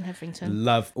 Yeah, Tom Hetherington.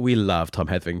 We love Tom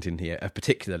Hetherington here, a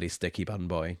particularly sticky bun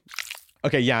boy.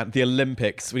 Okay, Jan, the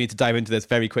Olympics. We need to dive into this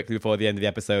very quickly before the end of the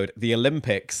episode. The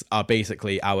Olympics are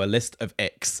basically our list of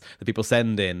icks that people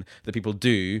send in, that people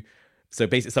do. So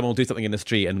basically, someone will do something in the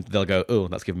street and they'll go, "Oh,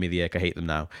 that's giving me the ick. I hate them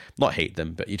now." Not hate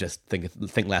them, but you just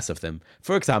think less of them.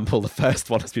 For example, the first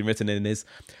one that's been written in is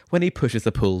when he pushes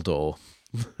the pool door.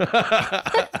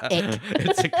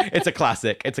 It's a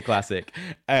classic. It's a classic.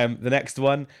 The next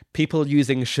one: people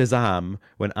using Shazam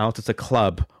when out at a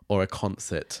club or a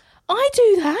concert. I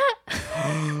do that.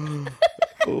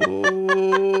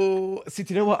 Oh, see,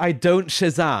 do you know what? I don't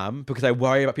Shazam because I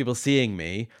worry about people seeing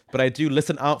me, but I do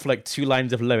listen out for like 2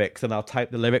 lines of lyrics and I'll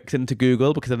type the lyrics into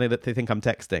Google because then they think I'm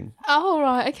texting. Oh,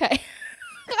 right, okay.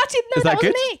 I didn't know that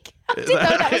was Nick. I didn't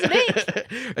know that was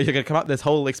Nick. You're going to come up this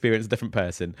whole experience a different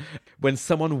person. When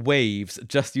someone waves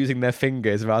just using their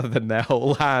fingers rather than their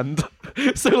whole hand.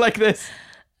 So like this.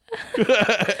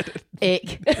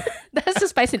 Ick. That's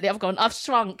just basically I've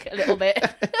shrunk a little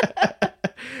bit.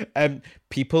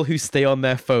 People who stay on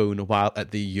their phone while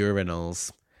at the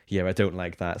urinals. Yeah, I don't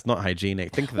like that. It's not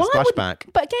hygienic. Think of the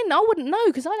splashback. But again, I wouldn't know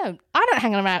because I don't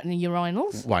hang around in the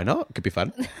urinals. Why not? Could be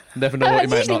fun. Never know what you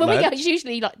might not know. It's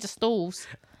usually like just stalls.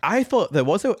 I thought there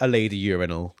was a lady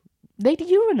urinal. Lady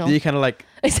urinal? You kind of like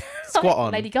squat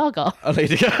on. Lady Gaga. A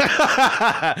Lady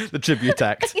Gaga. The tribute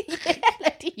act. Yeah,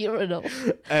 Lady urinal.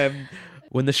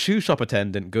 When the shoe shop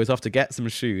attendant goes off to get some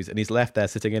shoes and he's left there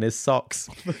sitting in his socks.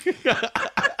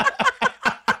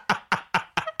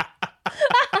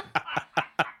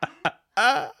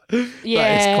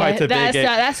 Yeah, that is quite a big ick.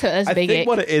 That's I big think ick.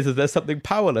 what it is there's something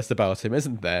powerless about him,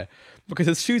 isn't there? Because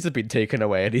his shoes have been taken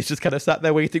away and he's just kind of sat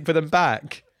there waiting for them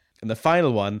back. And the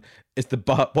final one is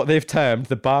what they've termed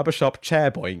the barbershop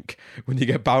chair boink, when you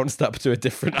get bounced up to a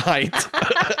different height.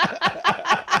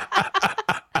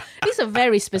 These are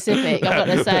very specific, I've got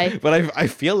to say. But I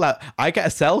feel that I get a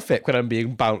self-ick when I'm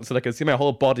being bounced and I can see my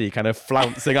whole body kind of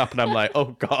flouncing up and I'm like,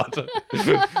 oh God.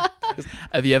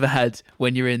 Have you ever had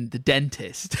when you're in the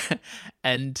dentist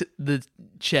and the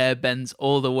chair bends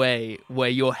all the way where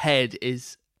your head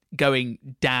is going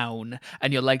down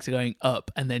and your legs are going up,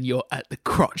 and then you're at the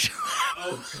crotch.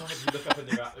 Oh God! You look up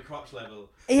and you're at the crotch level.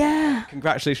 Yeah.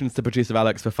 Congratulations to producer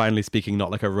Alex for finally speaking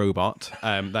not like a robot.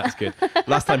 That's good.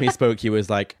 Last time he spoke, he was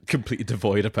like completely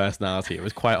devoid of personality. It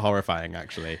was quite horrifying,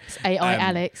 actually. It's AI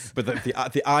Alex. But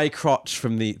the eye crotch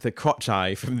from the crotch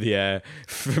eye from the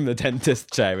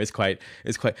dentist chair is quite.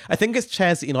 I think it's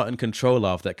chairs that you're not in control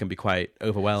of that can be quite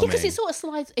overwhelming. Yeah, because it sort of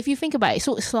slides. If you think about it, it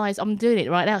sort of slides. I'm doing it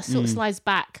right now. It sort of slides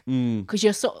back because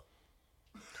you're sort of.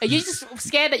 Are you just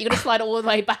scared that you're going to slide all the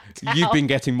way back down? You've been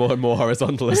getting more and more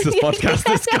horizontal as this podcast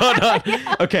has gone on.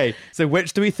 Yeah. Okay, so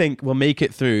which do we think will make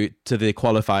it through to the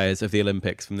qualifiers of the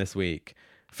Olympics from this week?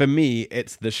 For me,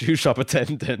 it's the shoe shop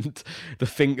attendant, the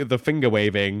finger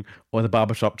waving, or the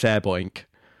barbershop chair boink.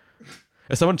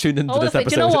 If someone tuned into this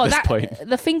episode at this point...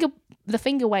 The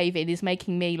finger waving is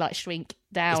making me like shrink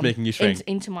down. It's making you shrink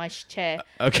into my chair.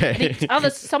 Okay.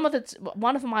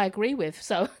 One of them I agree with.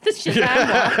 So the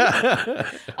Shazam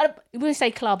one. When we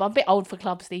say club, I'm a bit old for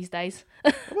clubs these days.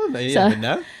 Well, you never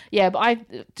know. Yeah, but I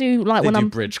do like when I'm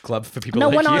bridge club for people.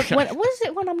 Like you. What is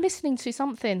it when I'm listening to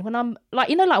something? When I'm like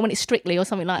like when it's Strictly or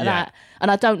something like that, and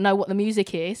I don't know what the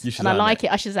music is, and I like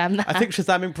it. I Shazam that. I think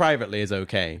Shazamming privately is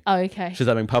okay. Oh, okay.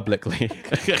 Shazamming publicly.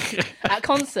 At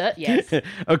concert, yes.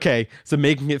 Okay, so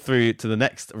making it through to the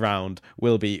next round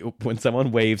will be when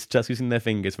someone waves just using their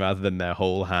fingers rather than their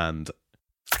whole hand.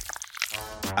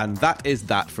 And that is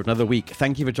that for another week.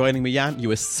 Thank you for joining me, Jan. You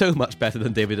were so much better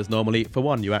than David is normally. For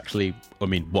one, you actually,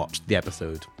 watched the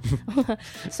episode.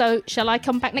 So, shall I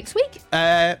come back next week?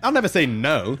 I'll never say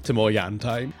no to more Jan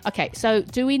time. Okay, so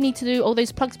do we need to do all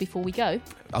those plugs before we go?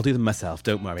 I'll do them myself,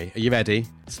 don't worry. Are you ready?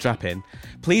 Strap in.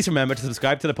 Please remember to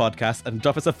subscribe to the podcast and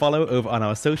drop us a follow over on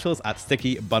our socials at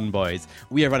Sticky Bun Boys.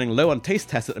 We are running low on taste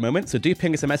tests at the moment, so do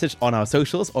ping us a message on our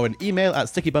socials or an email at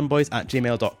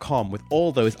stickybunboys@gmail.com with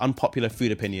all those unpopular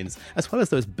food opinions, as well as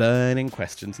those burning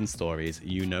questions and stories.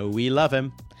 You know we love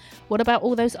them. What about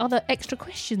all those other extra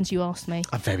questions you asked me?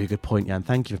 A very good point, Jan.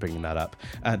 Thank you for bringing that up.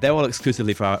 They're all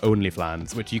exclusively for our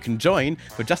OnlyFans, which you can join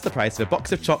for just the price of a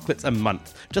box of chocolates a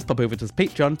month. Just pop over to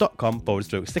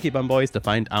patreon.com/stickybunboys to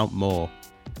find out more.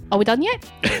 Are we done yet?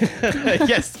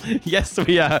 Yes,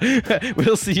 we are.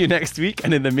 We'll see you next week,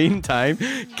 and in the meantime,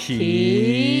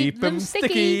 keep them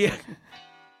sticky.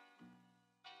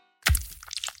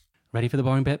 Ready for the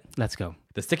boring bit? Let's go.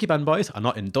 The Sticky Bun Boys are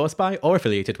not endorsed by or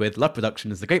affiliated with Love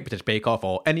Productions, The Great British Bake Off,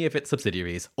 or any of its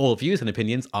subsidiaries. All views and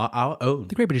opinions are our own.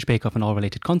 The Great British Bake Off and all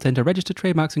related content are registered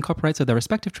trademarks and copyrights of their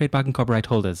respective trademark and copyright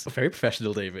holders. Very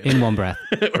professional, David. In one breath.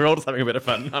 We're all just having a bit of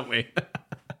fun, aren't we?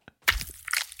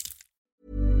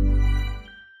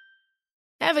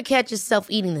 Ever catch yourself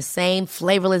eating the same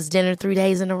flavorless dinner 3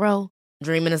 days in a row?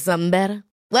 Dreaming of something better?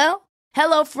 Well,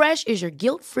 HelloFresh is your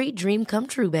guilt-free dream come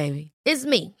true, baby. It's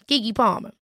me, Keke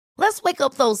Palmer. Let's wake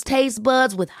up those taste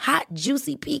buds with hot,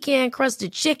 juicy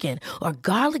pecan-crusted chicken or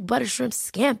garlic butter shrimp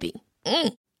scampi.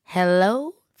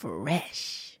 Hello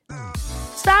Fresh.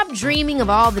 Stop dreaming of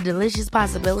all the delicious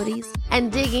possibilities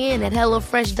and dig in at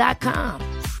HelloFresh.com.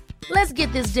 Let's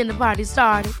get this dinner party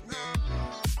started.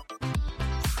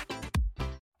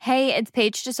 Hey, it's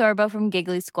Paige DeSorbo from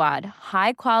Giggly Squad.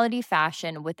 High quality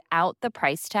fashion without the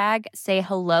price tag. Say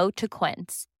hello to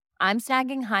Quince. I'm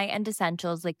snagging high-end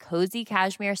essentials like cozy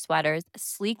cashmere sweaters,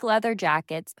 sleek leather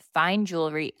jackets, fine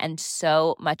jewelry, and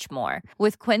so much more.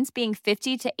 With Quince being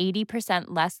 50 to 80%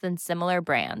 less than similar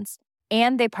brands.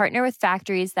 And they partner with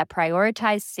factories that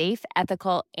prioritize safe,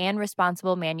 ethical, and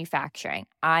responsible manufacturing.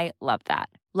 I love that.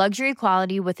 Luxury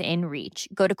quality within reach.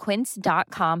 Go to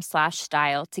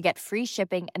quince.com/style to get free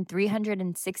shipping and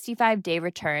 365-day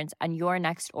returns on your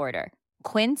next order.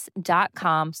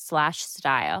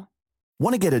 Quince.com/style.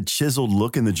 Want to get a chiseled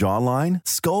look in the jawline?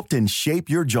 Sculpt and shape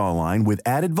your jawline with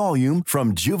added volume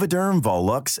from Juvederm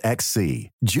Volux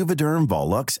XC. Juvederm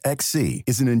Volux XC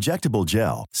is an injectable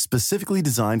gel specifically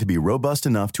designed to be robust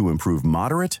enough to improve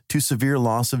moderate to severe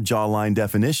loss of jawline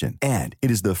definition. And it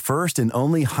is the first and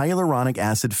only hyaluronic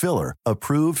acid filler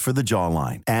approved for the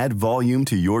jawline. Add volume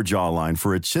to your jawline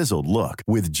for a chiseled look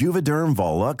with Juvederm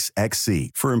Volux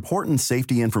XC. For important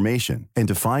safety information and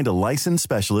to find a licensed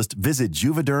specialist, visit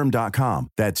Juvederm.com.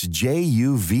 That's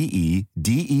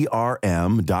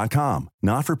Juvederm.com.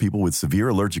 Not for people with severe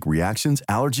allergic reactions,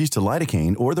 allergies to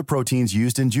lidocaine, or the proteins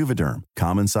used in Juvederm.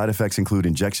 Common side effects include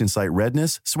injection site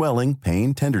redness, swelling,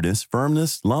 pain, tenderness,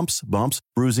 firmness, lumps, bumps,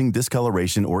 bruising,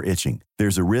 discoloration, or itching.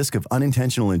 There's a risk of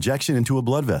unintentional injection into a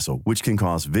blood vessel, which can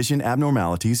cause vision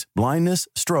abnormalities, blindness,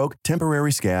 stroke,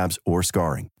 temporary scabs, or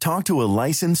scarring. Talk to a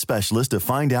licensed specialist to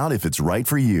find out if it's right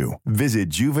for you.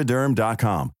 Visit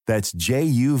Juvederm.com. That's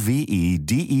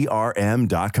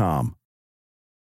Juvederm.com.